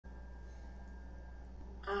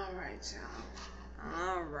Alright,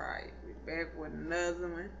 y'all. Alright, we back with another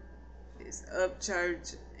one. It's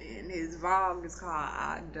Upchurch, and his vlog is called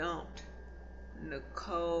I Dumped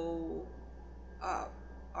Nicole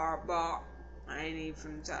Arbor. I ain't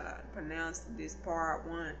even try to pronounce this part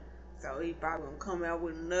one, so he probably gonna come out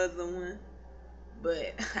with another one.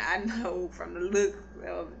 But I know from the look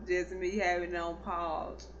of just me having it on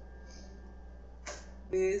pause,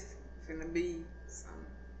 this finna be some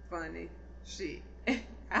funny shit.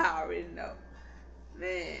 I already know.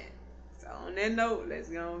 Man. So on that note, let's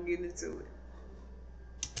go and get into it.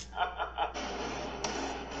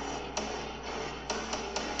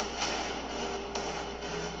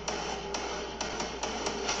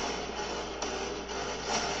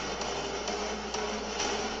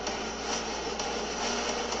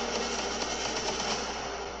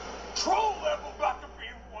 Troll level about to be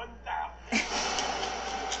 1,000.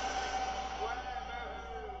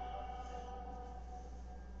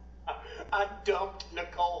 I dumped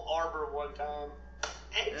Nicole Arbor one time,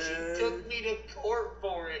 and she took me to court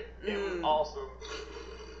for it. It was awesome.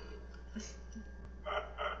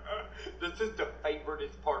 This is the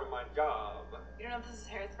favoriteest part of my job. You don't know if this is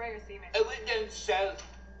hairspray or semen. I went down south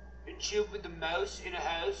and chilled with the mouse in a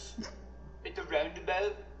house at the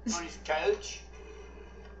roundabout on his couch.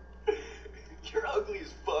 You're ugly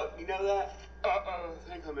as fuck, you know that? I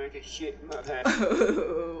think I'll make a shit in my pants.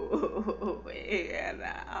 Oh, hell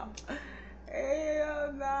no.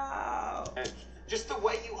 Hell no. And just the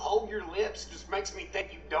way you hold your lips just makes me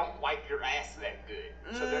think you don't wipe your ass that good.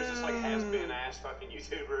 So there's this like has-been ass fucking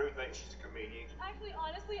YouTuber who thinks she's a comedian. Actually,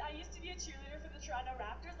 honestly, I used to be a cheerleader for the Toronto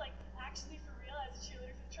Raptors. Like, actually for real, I was a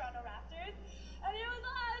cheerleader for the Toronto Raptors. And it was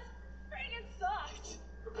us. Freaking sucked.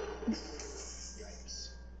 Yikes.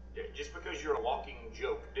 Yeah, just because you're a walking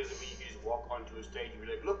joke doesn't mean you can just walk onto a stage and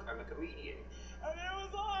be like, look, I'm a comedian. And it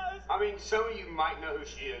was us. I mean, some of you might know who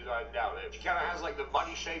she is, I doubt it. She kind of has like the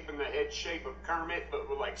body shape and the head shape of Kermit, but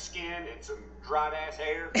with like skin and some dried ass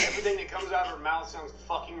hair. Everything that comes out of her mouth sounds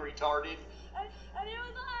fucking retarded. And it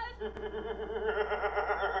was us.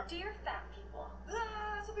 Dear fat people.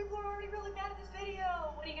 Some people are already really mad at this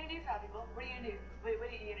video. What are you gonna do, fat people? What are you gonna do? Wait, what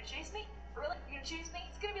are you gonna chase me? Really? You gonna chase me?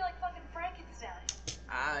 It's gonna be like fucking Frankenstein.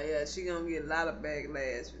 Ah, yeah, she gonna get a lot of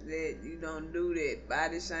backlash for that. You don't do that.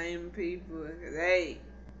 Body shame people. Cause, hey,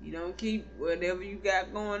 you don't keep whatever you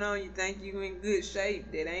got going on. You think you in good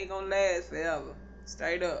shape. That ain't gonna last forever.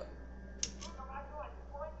 Straight up.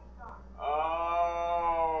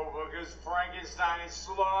 Oh, because Frankenstein is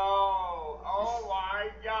slow. Oh my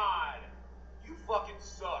god. You fucking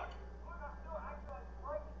suck.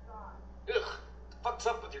 Ugh, the fuck's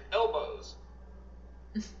up with your elbows?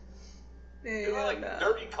 They look like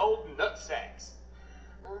dirty, cold nutsacks.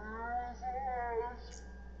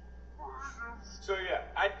 So yeah,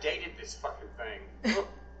 I dated this fucking thing.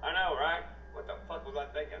 I know, right? What the fuck was I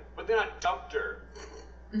thinking? But then I dumped her.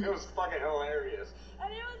 It was fucking hilarious.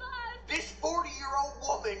 And it was us. This 40-year-old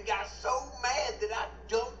woman got so mad that I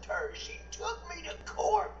dumped her. She took me to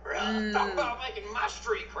court, bro. Talk about making my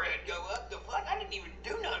street cred go up. The fuck? I didn't even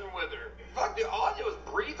do nothing with her. Fuck, dude, all I did was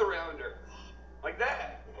breathe around her. Like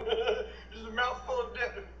that. Just a mouthful of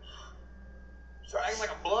dip. Start acting like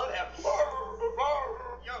a bloodhound.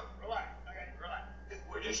 Yo, relax. Okay, relax.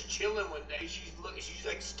 We're just chilling one day. She's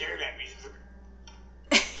like staring at me. She's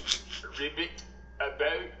like, ribbit,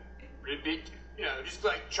 about, ribbit. You know, just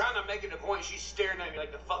like trying to make it a point. She's staring at me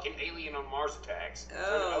like the fucking alien on Mars Attacks. So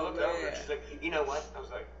I looked over and she's like, you know what? I was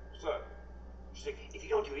like, what's up? She's like, if you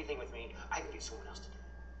don't do anything with me, I can get someone else to do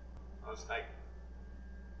it. I was like,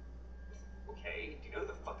 okay, do you know who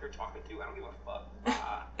the fuck you're talking to? I don't give a fuck.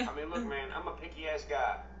 I mean, look, man, I'm a picky ass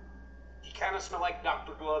guy. You kind of smell like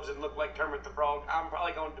Dr. Gloves and look like Kermit the Frog. I'm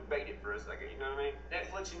probably going to debate it for a second, you know what I mean?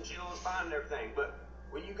 Netflix and chill is fine and everything, but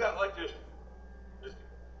when you got like this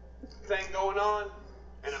thing going on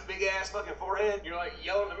and a big ass fucking forehead, you're like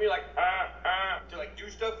yelling at me like, to like do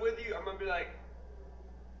stuff with you, I'm gonna be like,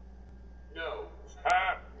 no,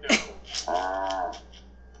 no,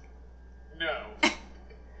 no.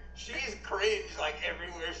 She's cringe like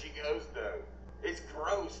everywhere she goes though. It's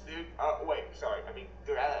gross, dude. Wait, sorry, I mean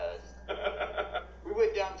gross. We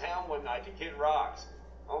went downtown one night to Kid Rock's.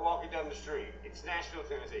 I'm walking down the street. It's Nashville,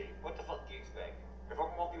 Tennessee. What the fuck do you expect? If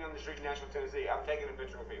I'm walking down the street in Nashville, Tennessee, I'm taking a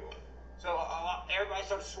picture with people. So everybody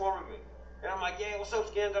starts swarming me. And I'm like, yeah, what's up,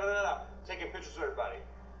 skin? Taking pictures with everybody.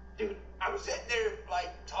 Dude, I was sitting there,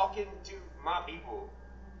 like, talking to my people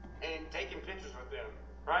and taking pictures with them,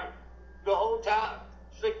 right? The whole time.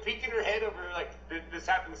 She's like peeking her head over, like, this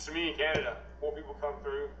happens to me in Canada. More people come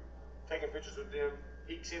through, taking pictures with them,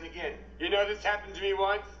 peeks in again. You know this happened to me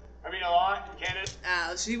once? I mean, a lot in Canada.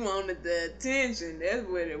 Oh, she wanted the attention. That's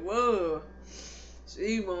what it was.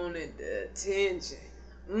 She wanted the attention.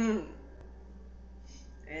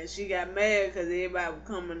 And she got mad because everybody was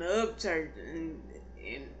coming to Upchurch.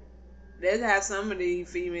 And that's how some of these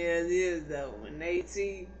females is, though. When they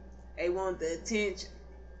see they want the attention.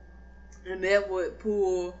 And that would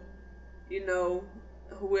pull,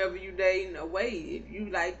 whoever you dating away. If you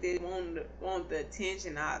like that, want the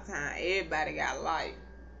attention all the time, everybody got life.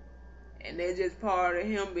 And that's just part of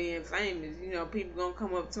him being famous. People gonna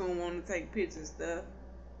come up to him want to take pictures and stuff.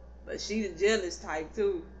 But she the jealous type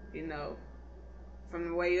too, From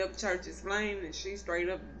the way Upchurch is flamed, and she straight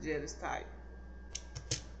up the jealous type.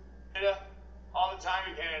 Canada, all the time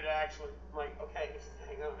in Canada, actually. I'm like, okay,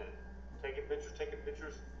 hang on a minute. Taking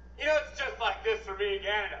pictures. It's just like this for me in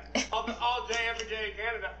Canada. All day, every day in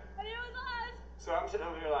Canada. And it was us. So I'm sitting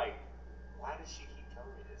over here like, why does she keep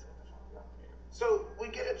telling me this? What the fuck is up here? So we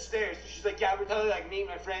get upstairs. She's like, yeah, we're totally like meeting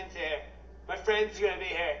my friends here. My friends are gonna be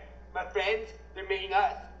here. My friends, they're meeting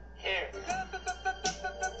us here.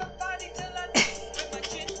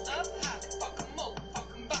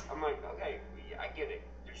 I'm like, okay, I get it.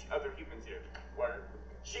 There's other humans here. Word.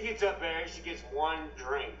 She gets up there, she gets one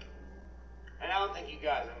drink. And I don't think you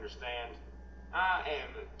guys understand. I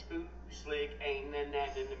am too slick, ain't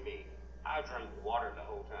nothing to me. I drink water the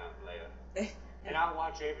whole time, Leia. And I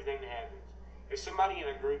watch everything that happens. If somebody in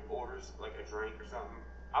a group orders like a drink or something,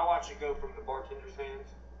 I watch it go from the bartender's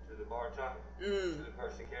hands to the bar top to the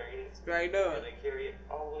person carrying it. Straight up. And they carry it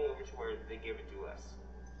all the way over to where they give it to us.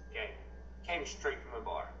 Okay? Came straight from the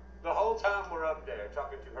bar. The whole time we're up there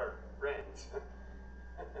talking to her friends.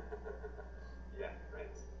 Yeah,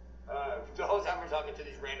 friends. The whole time we're talking to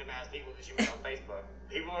these random ass people that she met on Facebook.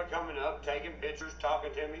 People are coming up, taking pictures,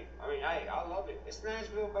 talking to me. I mean, hey, I love it. It's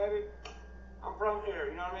Nashville, baby. I'm from here,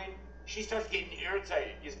 you know what I mean? She starts getting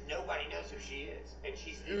irritated because nobody knows who she is. And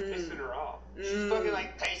she's pissing her off. She's fucking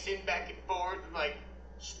like pacing back and forth and like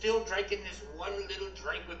still drinking this one little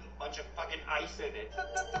drink with a bunch of fucking ice in it.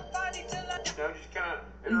 Just kind of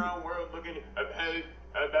in her own world looking about.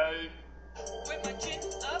 With my chin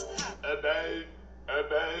up high.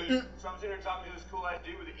 About. So I'm sitting there talking to this cool ass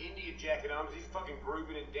dude with an Indian jacket on because he's fucking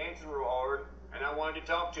grooving and dancing real hard. And I wanted to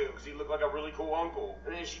talk to him because he looked like a really cool uncle.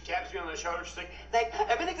 And then she taps me on the shoulder. She's like,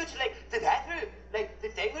 I'm gonna go to the bathroom. The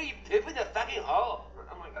thing where you poop in the fucking hall.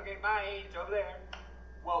 I'm like, okay, bye. It's over there.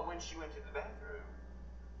 Well, when she went to the bathroom,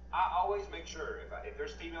 I always make sure if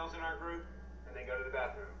there's females in our group and they go to the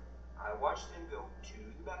bathroom, I watch them go to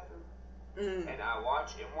the bathroom. And I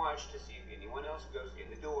watch to see if anyone else goes in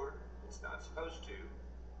the door. It's not supposed to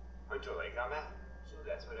until they come out. So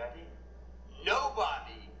that's what I did.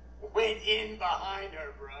 Nobody went in behind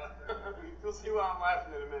her, bro. You'll see why I'm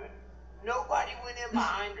laughing in a minute. Nobody went in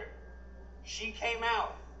behind her. She came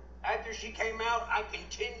out. After she came out, I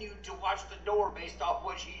continued to watch the door based off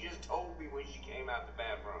what she just told me when she came out the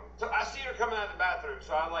bathroom. So I see her come out of the bathroom,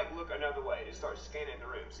 so I look another way to start scanning the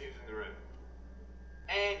room, see who's in the room.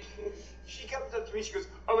 And she comes up to me, she goes,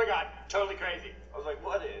 oh my God, totally crazy. I was like,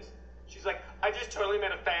 what is? She's like, I just totally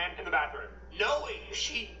met a fan in the bathroom. Knowing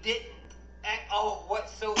she didn't at all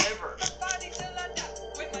whatsoever.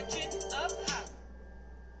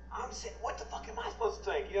 I'm saying, what the fuck am I supposed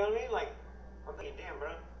to think? You know what I mean? I'm thinking, damn,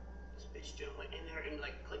 bro, this bitch just went in there and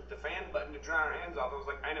clicked the fan button to dry her hands off. I was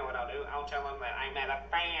like, I know what I'll do. I'll tell them that I met a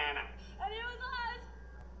fan. And it was us.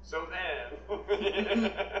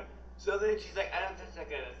 So then she's like, I don't think I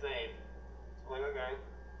got a thing. So I'm like, okay.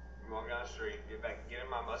 I'm walking down the street, get in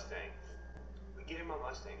my Mustang. We get in my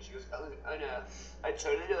Mustang. She goes, oh no, I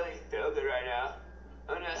totally feel good right now.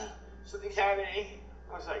 Oh no, something's happening.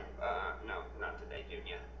 I was like, no, not today,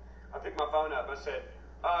 Junior. I picked my phone up. I said,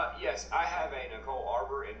 yes, I have a Nicole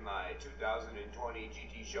Arbor in my 2020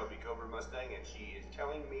 GT Shelby Cobra Mustang, and she is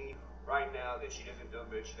telling me right now that she doesn't feel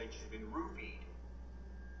good. She thinks she's been roofied.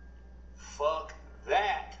 Fuck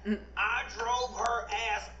that. I drove her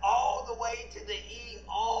ass all the way to the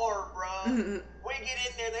ER, bro. We get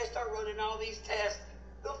in there, they start running all these tests.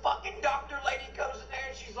 The fucking doctor lady goes in there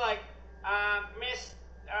and she's like, miss,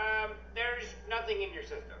 there's nothing in your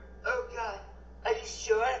system. Oh God, are you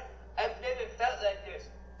sure? I've never felt like this.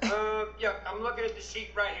 Yeah, I'm looking at the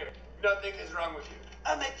sheet right here. Nothing is wrong with you.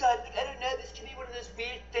 Oh my God, I don't know, this could be one of those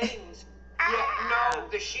weird things. Yeah, no,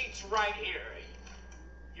 the sheet's right here.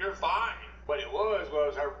 You're fine. What it was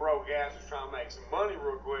her broke ass was trying to make some money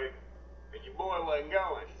real quick, and your boy wasn't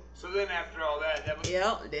going. So then after all that was...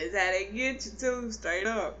 Yep, that's how they get you too, straight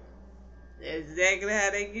up. That's exactly how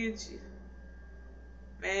they get you.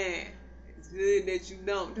 Man, it's good that you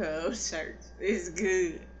dumped her Upchurch. It's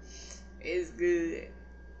good. It's good.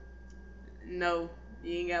 No,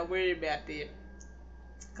 You ain't got to worry about that.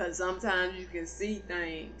 Because sometimes you can see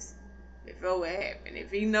things before it happen.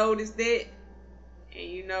 If he noticed that,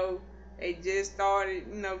 and they just started,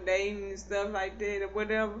 dating and stuff like that or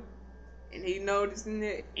whatever, and he noticing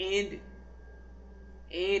it, end it.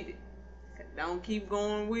 End it. Don't keep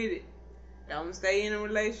going with it. Don't stay in a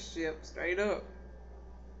relationship, straight up.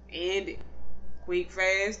 End it. Quick,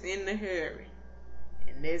 fast, in a hurry.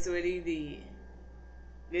 And that's what he did.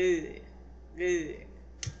 Good. Good.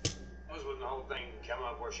 That was when the whole thing came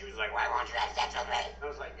up where she was like, why won't you have sex with me? I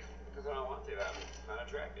was like, because I don't want to. I'm not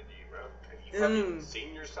attracted to you, bro. Have you fucking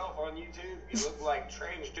seen yourself on YouTube? You look like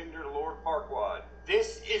transgender Lord Farquaad.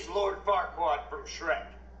 This is Lord Farquaad from Shrek.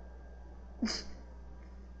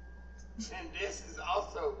 And this is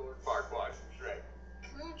also Lord Farquaad from Shrek.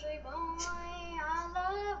 Country boy, I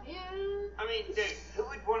love you. I mean, dude, who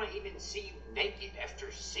would want to even see you naked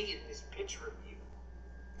after seeing this picture of you?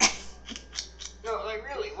 No, like,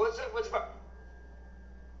 really, what's up?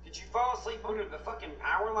 Did you fall asleep under the fucking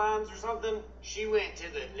power lines or something? She went to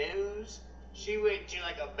the news. She went to,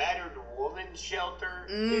 like, a battered woman's shelter.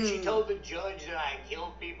 And she told the judge that I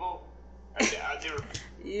killed people.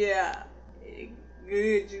 Yeah.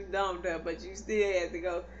 Good you dumped her, but you still had to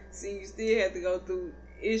go. See, you still had to go through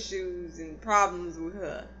issues and problems with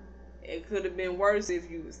her. It could have been worse if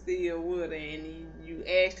you were still with her and you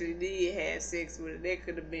actually did have sex with her. That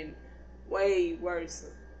could have been way worse.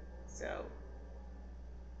 So,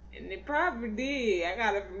 and it probably did.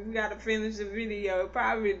 We gotta finish the video.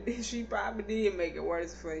 She probably did make it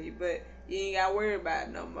worse for you, but you ain't gotta worry about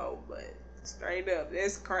it no more. But straight up,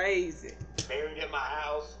 that's crazy. Buried in my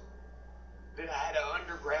house. Then I had an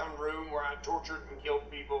underground room where I tortured and killed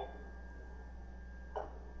people.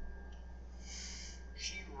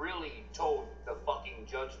 She really told the fucking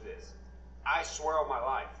judge this. I swear on my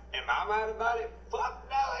life. Am I mad about it? Fuck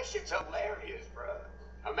no, that shit's hilarious, bro.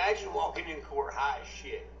 Imagine walking in court high as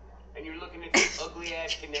shit, and you're looking at this ugly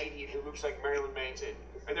ass Canadian who looks like Marilyn Manson,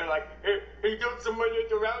 and they're like, hey, he killed someone at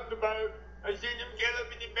the roundabout. I seen him kill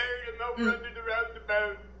him and he buried him over under the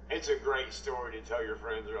roundabout. It's a great story to tell your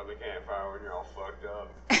friends around the campfire when you're all fucked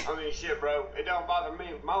up. I mean, shit, bro, it don't bother me.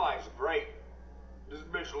 My life's great. This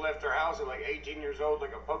bitch left her house at like 18 years old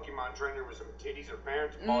like a Pokemon trainer with some titties her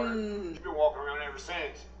parents bought her. She's been walking around ever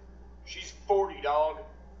since. She's 40, dog.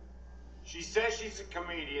 She says she's a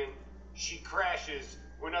comedian. She crashes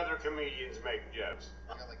when other comedians make jokes.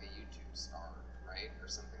 You're like a YouTube star, right? Or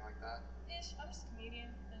something like that? Ish, I'm just a comedian,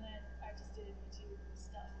 and then I just did YouTube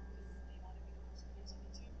stuff because they wanted me to post videos on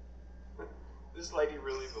YouTube. This lady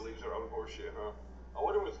really believes her own horseshit, huh? I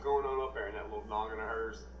wonder what's going on up there in that little noggin of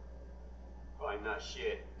hers. Probably not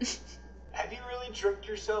shit. Have you really tricked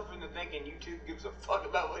yourself into thinking YouTube gives a fuck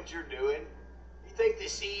about what you're doing? You think the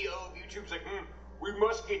CEO of YouTube's like, we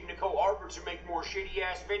must get Nicole Arbor to make more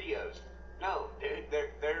shitty-ass videos. No, dude,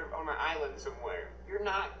 they're on an island somewhere. You're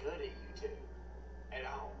not good at YouTube at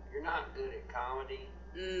all. You're not good at comedy.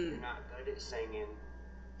 You're not good at singing.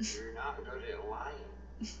 You're not good at lying.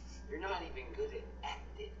 You're not even good at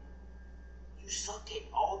acting. You suck at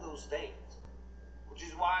all those things. Which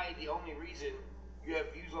is why the only reason you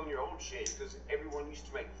have views on your old shit is because everyone used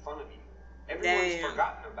to make fun of you. Everyone's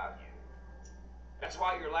forgotten about you. That's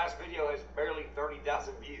why your last video has barely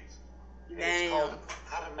 30,000 views. And it's called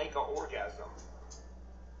How to Make an Orgasm.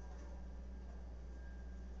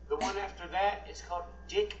 The one after that is called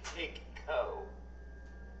Dick Pic Co.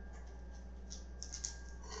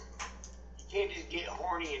 You can't just get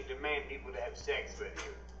horny and demand people to have sex with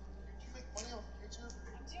you. Do you make money off YouTube?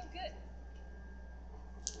 I'm doing good.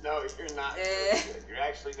 No, you're not. Good. You're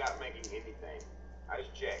actually not making anything. I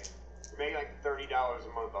just checked. You're making like $30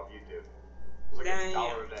 a month off YouTube. It's like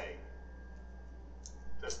 $1 a day.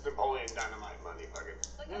 That's Napoleon Dynamite money, fucking.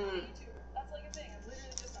 Like, I'm a YouTuber. That's like a thing. I'm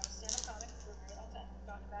a stand-up comic for a very long time.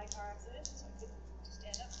 Got in a bad car accident, so I couldn't do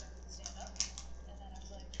stand-up, so I couldn't stand up. And then I was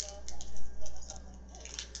like, well, I'm gonna film myself like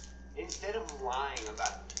this. Instead of lying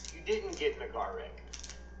about it, you didn't get in a car wreck.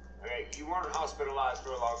 Okay, you weren't hospitalized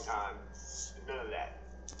for a long time. None of that.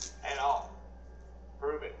 At all.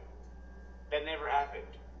 Prove it. That never happened.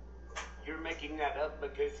 You're making that up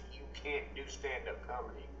because you can't do stand-up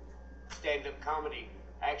comedy. Stand-up comedy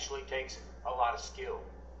actually takes a lot of skill.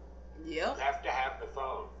 You have to have the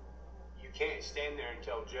phone. You can't stand there and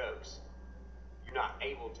tell jokes. You're not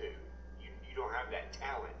able to. You don't have that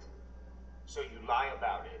talent. So you lie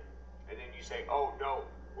about it. And then you say, oh no,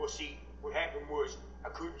 well see, what happened was I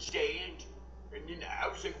couldn't stand. And then I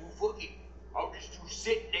was like, well fuck it. I'll just do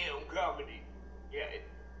sit-down comedy. Yeah,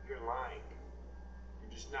 you're lying.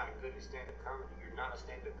 You're just not good at stand-up comedy. You're not a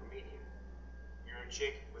stand-up comedian. You're a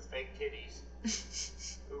chick with fake titties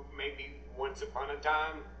who maybe once upon a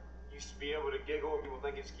time used to be able to giggle and people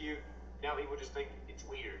think it's cute. Now people just think it's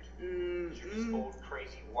weird. You're this old,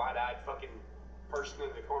 crazy, wide-eyed fucking person in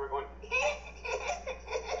the corner going,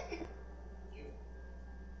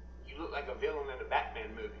 you look like a villain in a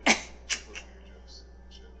Batman movie. Those are your jokes.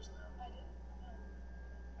 Shit, just now. I did.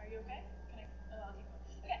 Are you okay? Can I? Oh, I'll keep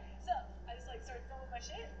going. Okay, so I just like started filming my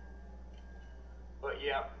shit. But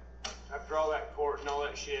yeah, after all that court and all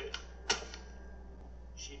that shit,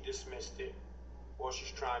 she dismissed it. Well,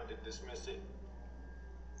 she's trying to dismiss it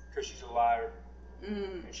because she's a liar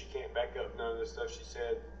and she can't back up none of the stuff she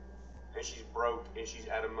said. And she's broke and she's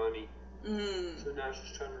out of money. So now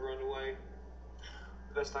she's trying to run away.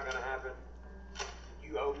 But that's not gonna happen.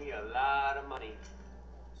 You owe me a lot of money.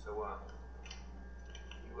 So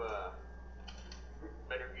you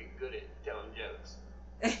better get good at telling jokes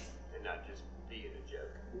and not just being a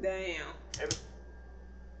joke. Damn.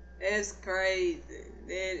 That's crazy.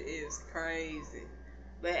 That is crazy.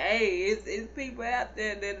 But hey, it's people out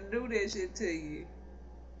there that'll do that shit to you.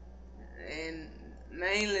 And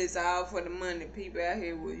mainly it's all for the money. People out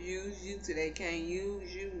here will use you till they can't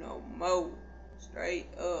use you no more. Straight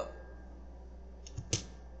up.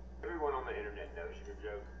 Everyone on the internet knows you're a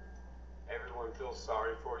joke. Everyone feels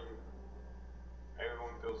sorry for you.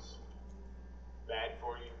 Everyone feels bad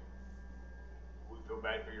for you. We feel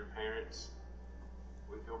bad for your parents.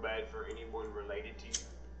 We feel bad for anyone related to you.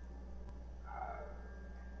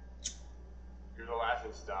 You're the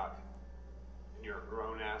laughing stock. And you're a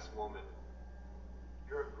grown-ass woman.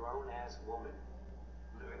 You're a grown-ass woman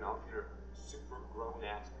living off your super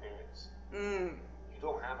grown-ass parents. You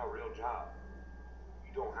don't have a real job.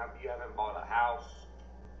 You haven't bought a house.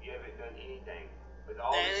 You haven't done anything. With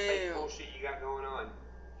all this fake bullshit you got going on,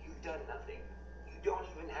 you've done nothing. You don't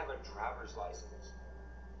even have a driver's license.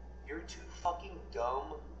 You're too fucking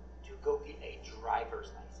dumb to go get a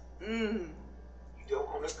driver's license. You don't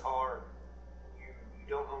own a car. You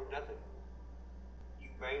don't own nothing. You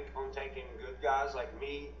bank on taking good guys like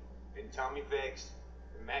me and Tommy Vex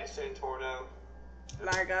and Matt Santorno.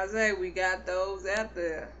 Like I say, we got those out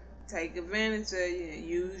there. Take advantage of you and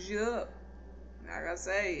use you up. Like I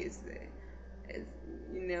say, it's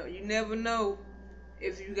you never know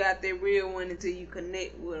if you got that real one until you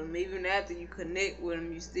connect with them. Even after you connect with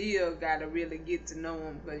them, you still gotta really get to know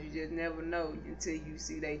them because you just never know until you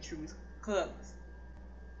see their true colors.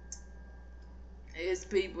 There's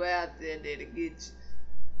people out there that'll get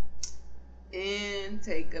you and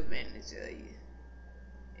take advantage of you,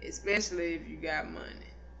 especially if you got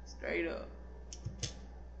money. Straight up.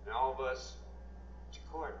 And all of us to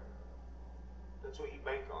court. That's what you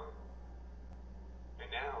bank on.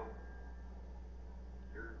 And now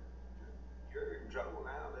you're in trouble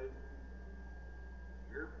now, dude.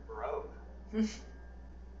 You're broke. The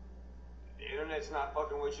internet's not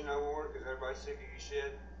fucking with you no more because everybody's sick of your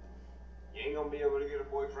shit. You ain't gonna be able to get a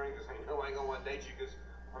boyfriend because ain't nobody gonna want to date you because,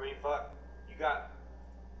 I mean, fuck, you got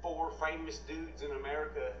 4 famous dudes in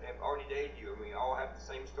America that have already dated you and we all have the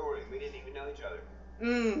same story. We didn't even know each other.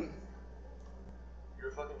 You're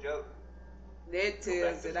a fucking joke. That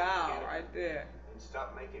tells it all right there. And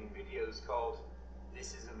stop making videos called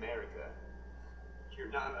This is America.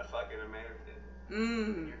 You're not a fucking American.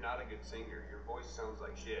 You're not a good singer. Your voice sounds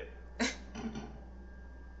like shit.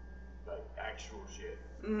 Like actual shit.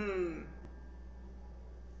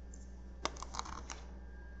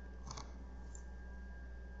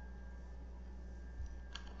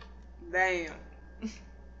 Damn.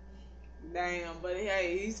 Damn, but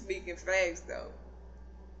hey, he's speaking facts though.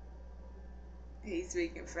 He's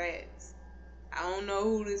speaking facts. I don't know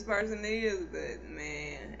who this person is, but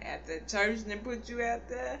man, after church and put you out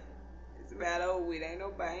there, it's about over with. Ain't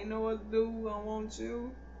know what to do. Don't want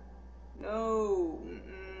you. No.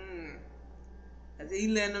 Cause he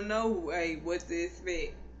letting them know, hey, what to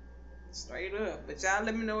expect. Straight up. But y'all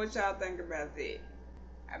let me know what y'all think about that.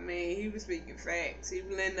 I mean, he was speaking facts. He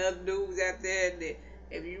was letting other dudes out there that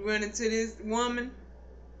if you run into this woman,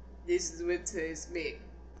 this is what to expect.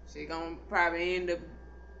 She gonna probably end up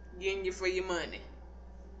getting you for your money.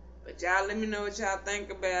 But y'all let me know what y'all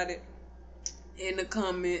think about it in the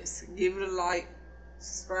comments. Give it a like.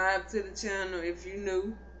 Subscribe to the channel if you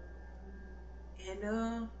new.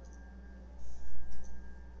 And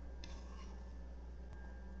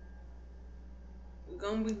we're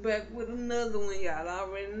gonna be back with another one, y'all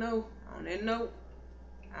already know. On that note,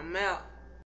 I'm out.